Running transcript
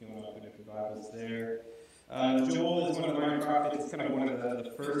Bibles there. Joel is one of the minor prophets. It's kind of one of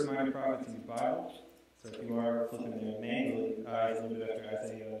the first minor prophets in the Bible. So if you are flipping there manually, he's a little bit after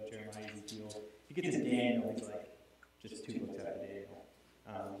Isaiah, Jeremiah, Ezekiel. He gets his Daniel. He's like just 2 books after Daniel.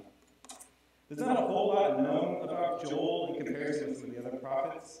 There's not a whole lot known about Joel in comparison with some of the other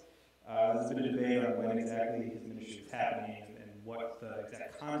prophets. There's been a debate on when exactly his ministry was happening and what the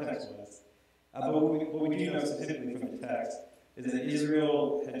exact context was. But what we do know specifically from the text is that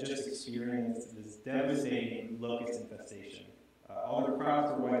Israel had just experienced this devastating locust infestation. All their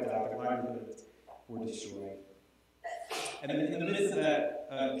crops were wiped out, their livelihoods were destroyed. And in the midst of that,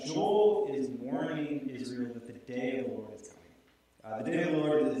 Joel is warning Israel that the day of the Lord is coming. The day of the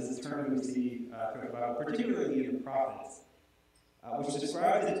Lord is this term we see throughout the Bible, particularly in the prophets, which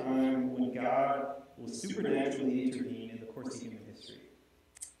describes a time when God will supernaturally intervene in the course of human history,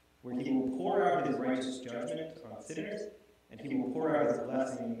 where he will pour out his righteous judgment on sinners, and he will pour out his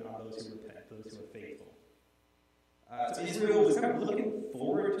blessing on those who repent, those who are faithful. So Israel was kind of looking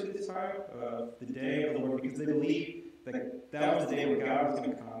forward to this time of the day of the Lord because they believed that that was the day where God was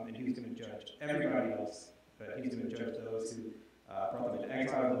going to come and he was going to judge everybody else, that he was going to judge those who brought them into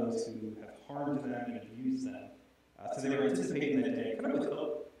exile, those who have harmed them and abused them. So they were anticipating that day, kind of with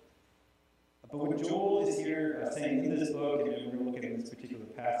hope. But what Joel is here saying in this book, and we're going to look at in this particular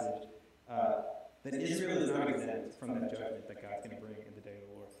passage, that Israel is not exempt from that judgment that God's going to bring in the day of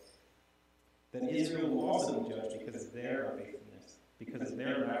the Lord. That Israel will also be judged because of their unfaithfulness, because of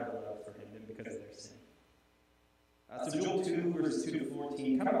their lack of love for him, and because of their sin. So Joel 2, verses 2 to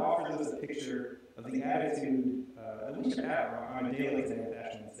 14, kind of offers us a picture of the attitude that we should have on a day like today with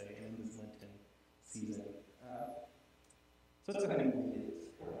Ash Wednesday and in this Lenten season. So let's go ahead and read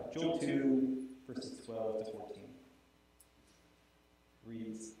it. Joel 2, verses 12 to 14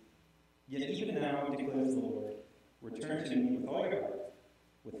 reads, "Yet even now, declares the Lord, return to me with all your heart,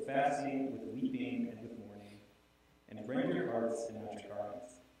 with fasting, with weeping, and with mourning, and rend your hearts and not your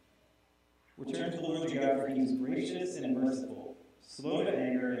garments. Return to the Lord your God, for he is gracious and merciful, slow to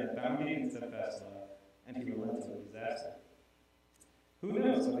anger, and abounding in steadfast love, and he relents in disaster. Who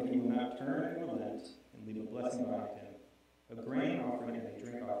knows whether he will not turn and relent and leave a blessing behind him, a grain offering and a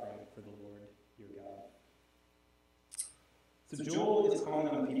drink offering for the Lord your God." So Joel is calling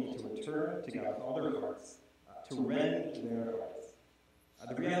on people to return to God with all their hearts, to rend their hearts.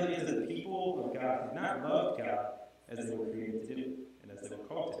 The reality is that the people of God have not loved God as they were created to do, and as they were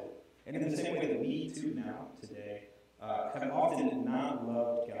called to do. And in the same way that we too now, today, have often not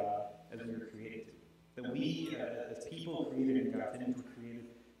loved God as we were created to. That we, as people created in God's image, were created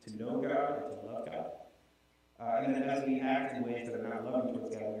to know God and to love God. And then as we act in ways that are not loving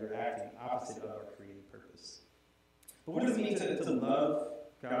towards God, we are acting opposite of our created purpose. But what does it mean to love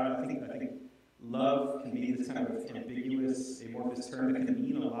God? I think love can be this kind of ambiguous, amorphous term that can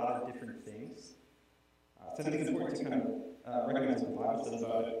mean a lot of different things. So I think it's important to kind of recognize what the Bible says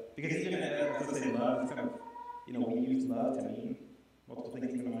about it. Because even as I say love, it's kind of, we use love to mean multiple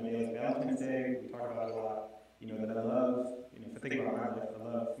things. Even on a day like Valentine's Day, we talk about it a lot. That I love, if I think about my life, I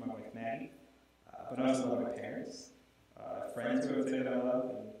love my wife Maddie. But I also love my parents. Friends who I would say that I love.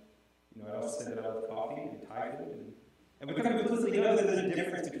 And, I also say that I love coffee and Thai food. And we kind of implicitly know that there's a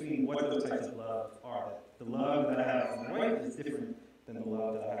difference between what those types of love are. That the love that I have for my wife is different than the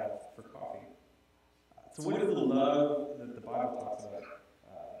love that I have for coffee. So what is the love that the Bible talks about?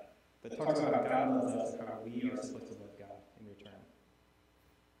 That talks about how God loves us and how we are supposed to love God in return.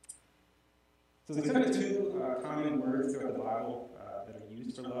 So there's kind of 2 common words throughout the Bible that are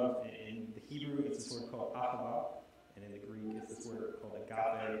used for love. In the Hebrew, it's this word called ahava, and in the Greek, it's this word called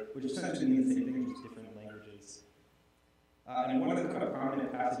agape, which essentially means the same thing, just different languages. And one of the kind of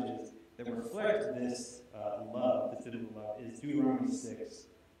prominent passages that reflect this love, this biblical love, is Deuteronomy 6,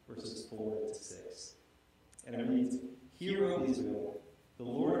 verses 4 to 6. And it reads, "Hear, O Israel, the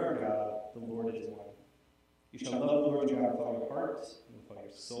Lord our God, the Lord is one. You shall love the Lord your God with all your heart, and with all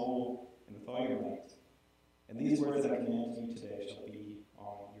your soul, and with all your might. And these words that I command you today shall be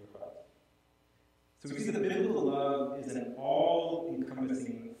on your heart." So we see that biblical love is an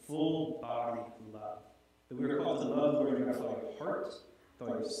all-encompassing, full-body love. That we are called to love the Lord your God with all your heart, with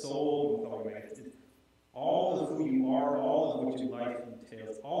all your soul, and with all your might. It's all of who you are, all of what your life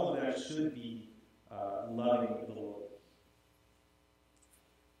entails, all of that should be loving the Lord.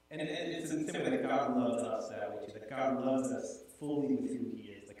 And it's in the same way that God loves us that way too, that God loves us fully with who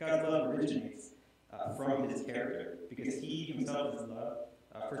he is. That God's love originates from his character, because he himself is love.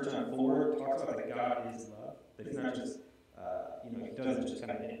 1 John 4 talks about that God is love, that he's not just, he doesn't just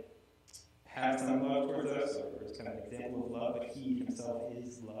kind of have some love towards us, or is kind of an example of love, but he himself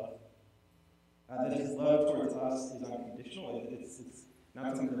is love. That his love towards us is unconditional. It's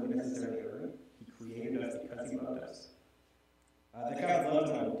not something that we necessarily earn. That God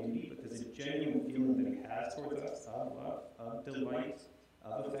loves not a duty, but there's a genuine feeling that he has towards us of love, of delight,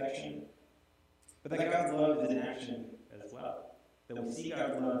 of affection. But that God's love is in action as well. That we see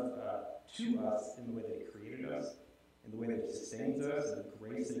God's love to us in the way that he created us, in the way that he sustains us, and the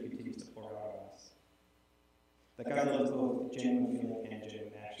grace that he continues to pour out on us. That God loves both genuine feeling and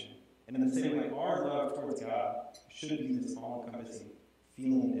genuine action. And in the same way, our love towards God should be this all-encompassing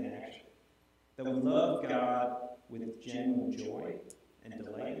feeling and action. That we love God with genuine joy and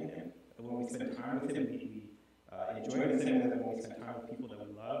delight in him. That when we spend time with him, we enjoy it the same way that when we spend time with people that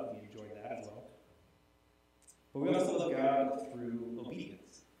we love, we enjoy that as well. But we also love God through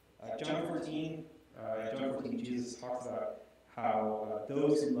obedience. John 14, Jesus talks about how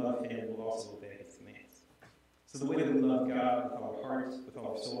those who love him will also obey his commands. So the way that we love God with all our hearts, with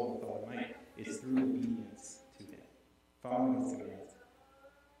all our soul, and with all our might is through obedience to him, following his commands.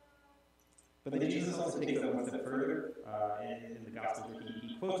 But then Jesus also takes that one step further in the Gospel, where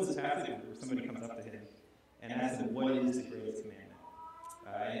he quotes this passage where somebody comes up to him and asks him, what is the greatest commandment?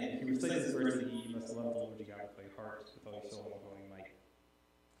 And he recites this verse that you must love the Lord your God with all your heart, with all your soul, and with all your might.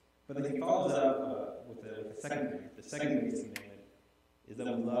 But then he follows up with the second commandment. The second greatest commandment is that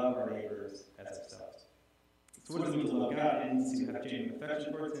we love our neighbors as ourselves. So what does it mean to love God? It means to have genuine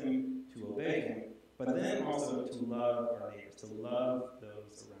affection towards him, to obey him, but then also to love our neighbors, to love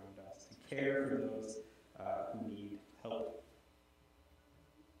those around us, to care for those who need help.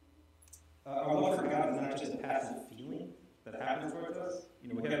 Our love for God is not just a passive feeling that happens towards us. You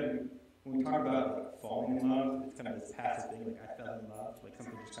know, when we talk about like, falling in love, it's kind of this passive thing, like I fell in love, like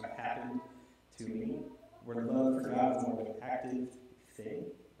something just kind of happened to me. Where love for God is more of an active thing.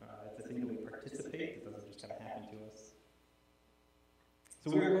 It's a thing that we participate. It doesn't just kind of happen to us.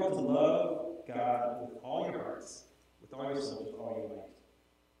 So we are called to love God with all your hearts, with all your souls, with all your might.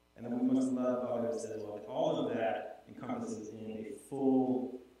 And then we must love others as well. All of that encompasses in a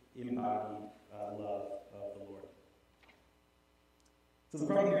full, embodied love of the Lord. So the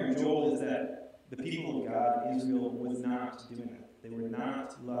problem here in Joel is that the people of God, Israel, was not doing that. They were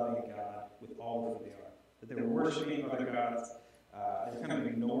not loving God with all of who they are. That they were worshiping other gods. They were kind of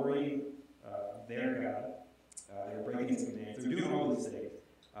ignoring their God. They were breaking his commands. They were doing all these things,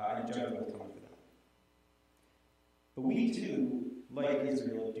 and judgment was coming for them. But we too, like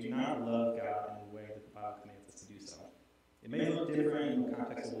Israel, do not love God in the way that the Bible commands us to do so. It may look different, in the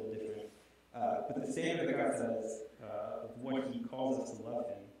context a little different, but the standard that God says of what he calls us to love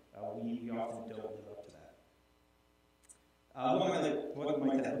him, we often don't live up to that. What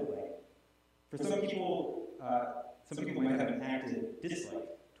might that look like? For some people might have an active dislike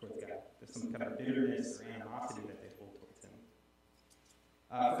towards God. There's some kind of bitterness or animosity that they hold towards him.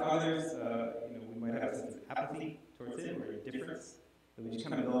 For others, we might have a sense of apathy towards him or indifference, that we just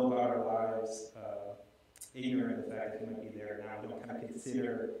kind of go about our lives ignorant of the fact that he might be there now. We don't kind of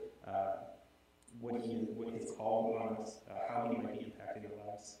consider what his call on us, how he might be impacting our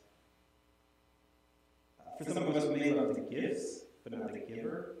lives. For some of us, we may love the gifts, but not the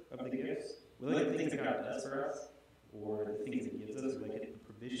giver of the gifts. We like the things that God does for us, or the things that he gives us, or like the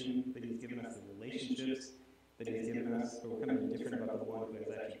provision that he's given us, the relationships that he's given us, but we're kind of indifferent about the one who has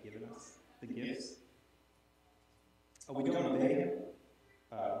actually given us the gifts. We don't obey him.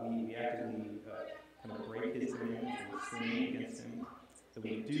 We actively kind of break his commandments and sin against him. That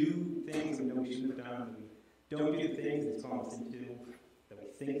we do things that we know we shouldn't have done, that we don't do the things that he's called us into, that we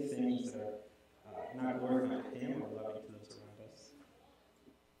think things that are not glorifying to him or loving to those around us.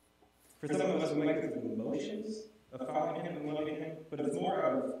 For some of us, we might go through the motions of following him and loving him, but it's more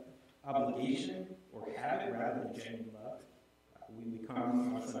out of obligation or habit rather than genuine love. We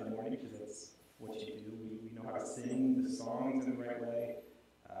come on Sunday morning because that's what you do. We know how to sing the songs in the right way.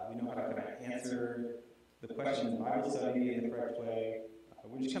 We know how to kind of answer the questions in Bible study in the correct way.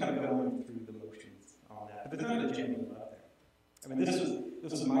 We're just kind of going through the motions on that. But there's not a genuine love there. I mean, this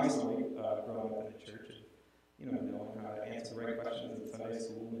was my story growing up in the church, and knowing how to answer the right questions in Sunday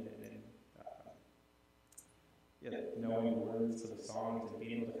school, and knowing the words to the songs and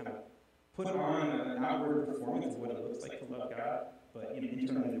being able to kind of put on an outward performance of what it looks like to love God. But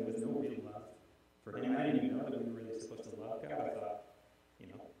internally, there was no real love for him. I didn't even know that we were really supposed to love God. I thought,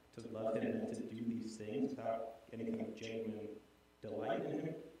 to love him and to do these things without any kind of genuine delight in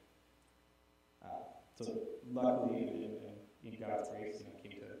him. So luckily, in God's grace,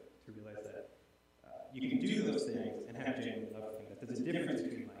 came to realize that you can do those things and have genuine love for him. That there's a difference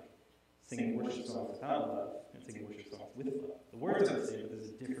between singing worship songs without love and singing worship songs with love. The words are the same, but there's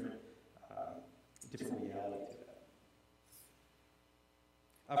a different reality to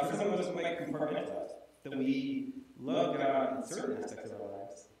that. For some of us, we might compartmentalize that we love God in certain aspects of our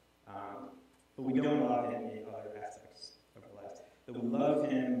lives, but we don't love him in other aspects of our lives. that we love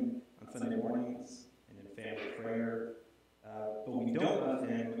him on Sunday mornings and in family prayer, but we don't love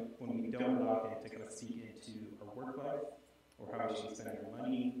him when we don't allow him to kind of seep into our work life, or how we should spend our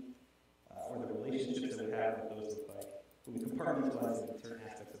money, or the relationships that we have, what those look like. But we compartmentalize it in certain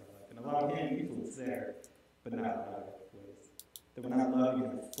aspects of our life and allow him influence there, but not in other ways. That we're not loving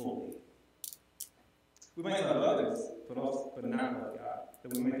him fully. We might love others, but not love God.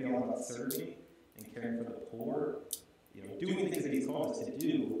 That we might be all about serving and caring for the poor, doing things that he's called us to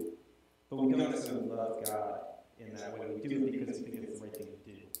do, but we don't necessarily love God in that way. We do it because we think it's the right thing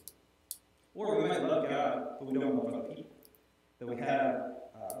to do. Or we might love God, but we don't love other people. That we have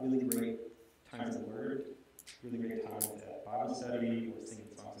really great times of the Word, really great times at Bible study or singing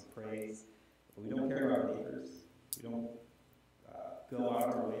songs of praise, but we don't care about our neighbors. We don't go out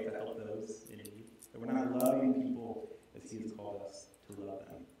of our way to help those in need. That we're not loving people as he has called us to love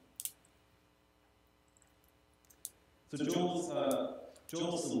them. So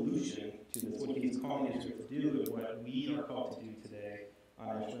Joel's solution to this, what he's calling Israel to do, and what we are called to do today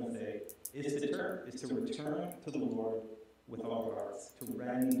on Ash Wednesday, is to return to the Lord with all our hearts, to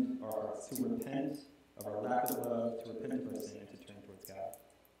rend our hearts, to repent of our lack of love, to repent of our sin, and to turn towards God.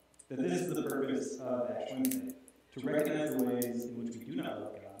 That this is the purpose of Ash Wednesday, to recognize the ways in which we do not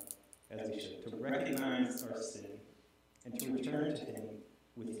love God as we should, to recognize our sin, and to return to him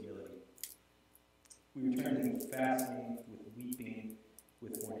with humility. We return to him with fasting, with weeping,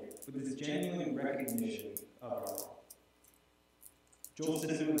 with mourning, with this genuine recognition of our wrong. Joel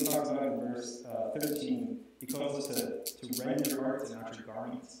specifically talks about in verse 13, he calls us to rend your hearts and not your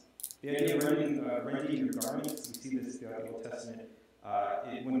garments. The idea of rending your garments, we see this throughout the Old Testament.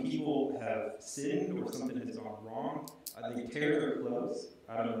 When people have sinned or something has gone wrong, they tear their clothes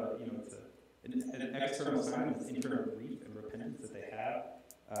out of it's an external sign of this internal grief and repentance that they have.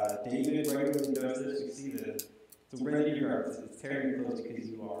 David regularly does this. We see that it's rending your hearts. It's tearing your clothes because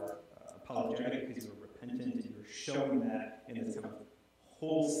you are apologetic, because you are repentant, and you're showing that in this kind of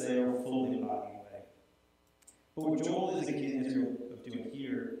wholesale, full embodied way. But what Joel is accusing Israel of doing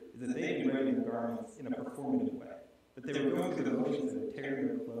here is that they had been rending their garments in a performative way. That they were going through the motions, they were tearing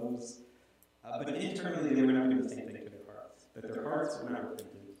their clothes, but internally they were not doing the same thing to their hearts. That their hearts were not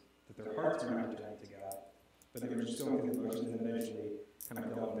repentant, that their hearts were not returning to God, but they were just going through the motions and eventually kind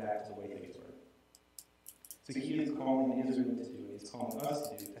of going back to the way things were. So he is calling Israel to do, and he's calling us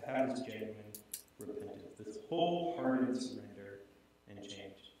to do, to have this genuine repentance, this wholehearted surrender and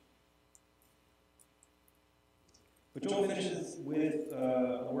change. But Joel finishes with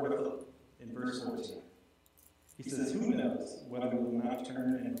a word of hope in verse 14. He says, "Who knows whether we will not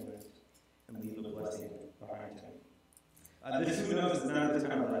turn and relent and leave a blessing behind him?" This "who knows" is not this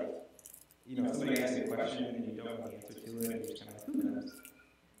kind of like, somebody asks you a question and you don't know the answer to it, and you're just kind of like, who knows?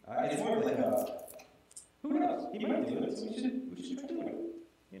 It's more like, who knows? He might do it, so we should try doing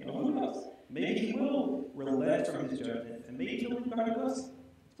it. Who knows? Maybe he will relent from his judgment, and maybe he'll leave behind a blessing.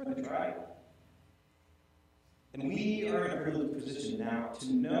 It's worth a try. And we are in a privileged position now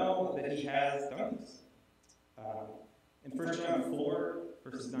to know that he has done this. In 1 John 4,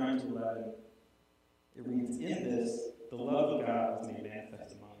 verses 9 to 11, it reads, "In this, the love of God was made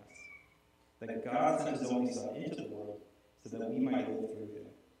manifest among us, that God sent his only Son into the world so that we might live through him.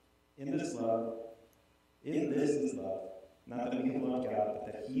 In this is love, not that we have loved God,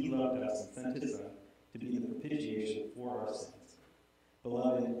 but that he loved us and sent his Son to be the propitiation for our sins.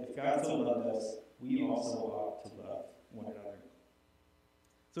 Beloved, if God so loved us, we also ought to love one another."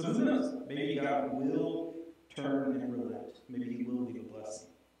 So who knows? Maybe God will turn and relent. Maybe he will leave a blessing.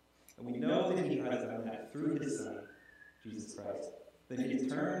 And we know that he has done that through his Son, Jesus Christ. That he has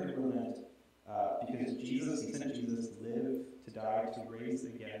turned and relent because he sent Jesus to live, to die, to raise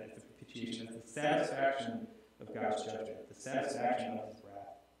again as the propitiation, as the satisfaction of God's judgment, the satisfaction of his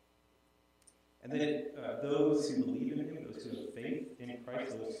wrath. And that those who believe in him, those who have faith in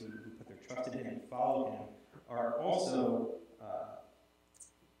Christ, those who put their trust in him and follow him, are also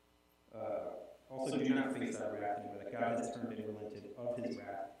do not face that wrath anymore, that God has turned and relented of his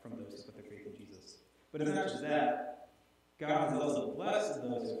wrath from those who put their faith in Jesus. But it's not just that. God has also blessed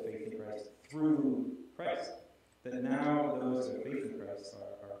those who have faith in Christ through Christ. That now those who have faith in Christ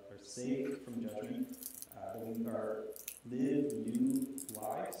are saved from judgment, that we live new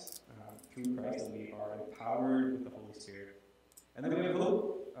lives through Christ, and we are empowered with the Holy Spirit. And then we have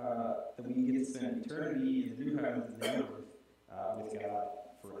hope that we get to spend eternity in the new heavens and the new earth with God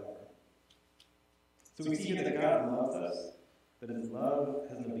forever. So we see here that God loves us, that his love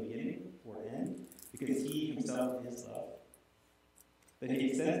has no beginning or end, because he himself is love. That he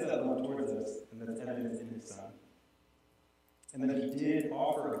extends that love towards us, and that's evidenced in his Son. And that he did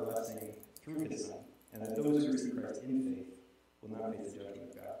offer a blessing through his Son, and that those who receive Christ in faith will not face the judgment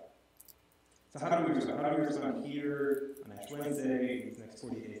of God. So how do we respond? How do we respond here on Ash Wednesday, these next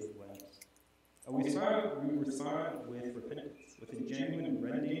 40 days of Lent? We respond with repentance, with a genuine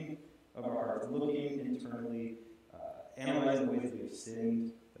rending of our hearts, looking internally, analyzing the ways that we have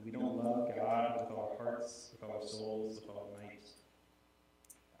sinned, that we don't love God with all our hearts, with all our souls, with all our might.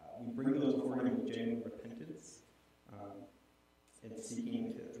 We bring those before Him with genuine repentance, and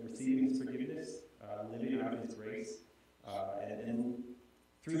receiving His forgiveness, living out of His grace, and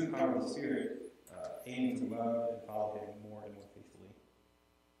through the power of the Spirit, aiming to love and follow Him more and more faithfully.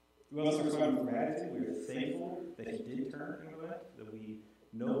 We also respond with gratitude. We are thankful that He did turn from that, that we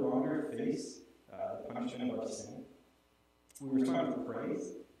no longer face the punishment of our sin. We respond with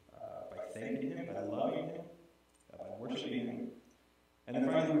praise, by thanking Him, by loving Him, by worshiping Him. And then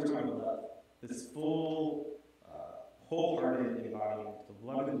finally, we respond with love. This full, wholehearted embodiment of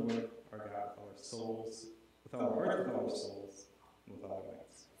loving the Lord our God with all our souls, with all our hearts, with all our souls, and with all our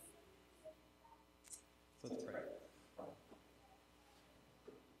mights. So let's pray.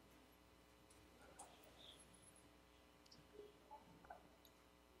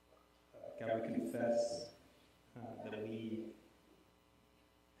 God, we confess that we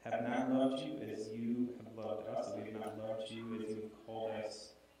have not loved you as you have loved us, that we have not loved you as you have called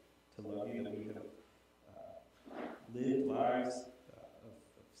us to love you, that we have lived lives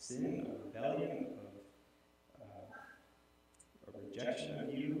of sin, of rebellion, of rejection of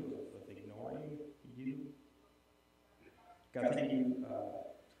you, of ignoring you. God, thank you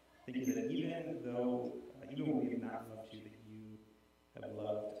that even when we have not loved you, that you have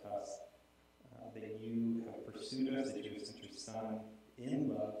loved us, that you have pursued us, that you have sent your Son in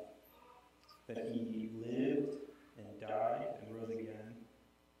love, that He lived and died and rose again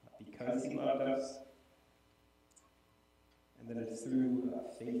because He loved us, and that it's through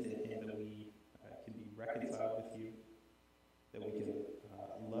faith in Him that we can be reconciled with you, that we can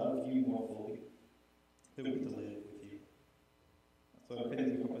love you more fully, that we can live with you. So I pray that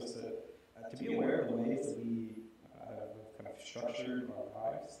you help us to be aware of the ways that we have kind of structured our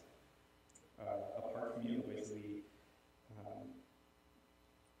lives apart from you, the ways that we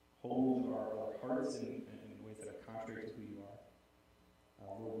hold our hearts in ways that are contrary to who you are.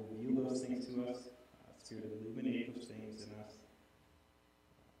 Lord, reveal those things to us. Spirit, illuminate those things in us.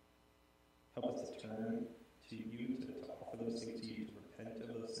 Help us to turn to you, to offer those things to you, to repent of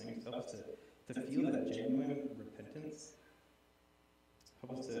those things. Help us to feel that genuine repentance.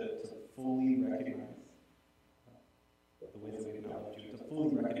 Help us to fully recognize the ways that we acknowledge you, to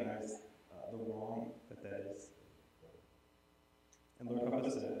fully recognize the wrong that is. And Lord, help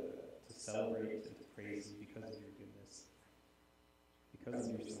us to celebrate and to praise you because of your goodness, because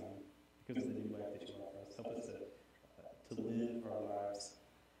of your Son, because of the new life that you offer us. Help us to live our lives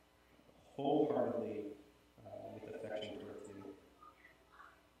wholeheartedly with affection towards you.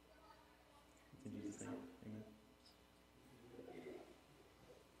 It's in Jesus' name, amen.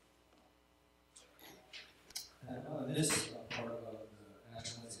 This part of the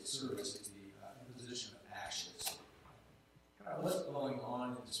Ash Wednesday service is the imposition of ashes. Kind of what's going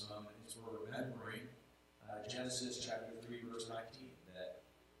on in this moment is we're remembering Genesis chapter 3, verse 19, that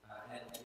and